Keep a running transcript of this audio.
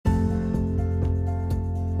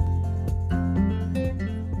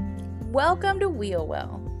Welcome to Wheel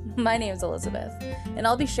Well. My name's Elizabeth, and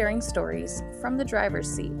I'll be sharing stories from the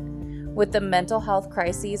driver's seat. With the mental health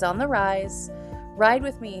crises on the rise, ride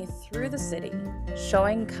with me through the city,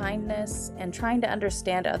 showing kindness and trying to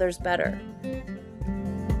understand others better.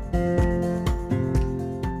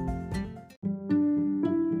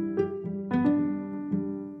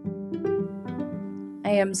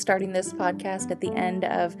 I am starting this podcast at the end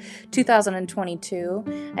of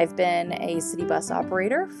 2022. I've been a city bus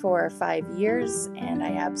operator for 5 years, and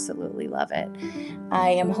I absolutely love it. I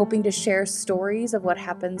am hoping to share stories of what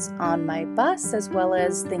happens on my bus, as well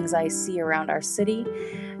as things I see around our city.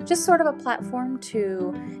 Just sort of a platform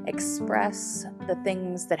to express the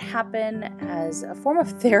things that happen as a form of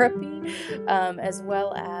therapy, as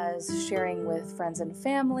well as sharing with friends and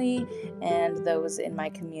family and those in my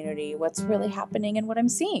community what's really happening and what I'm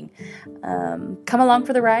seeing. Come along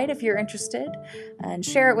for the ride if you're interested, and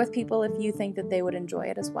share it with people if you think that they would enjoy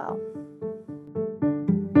it as well.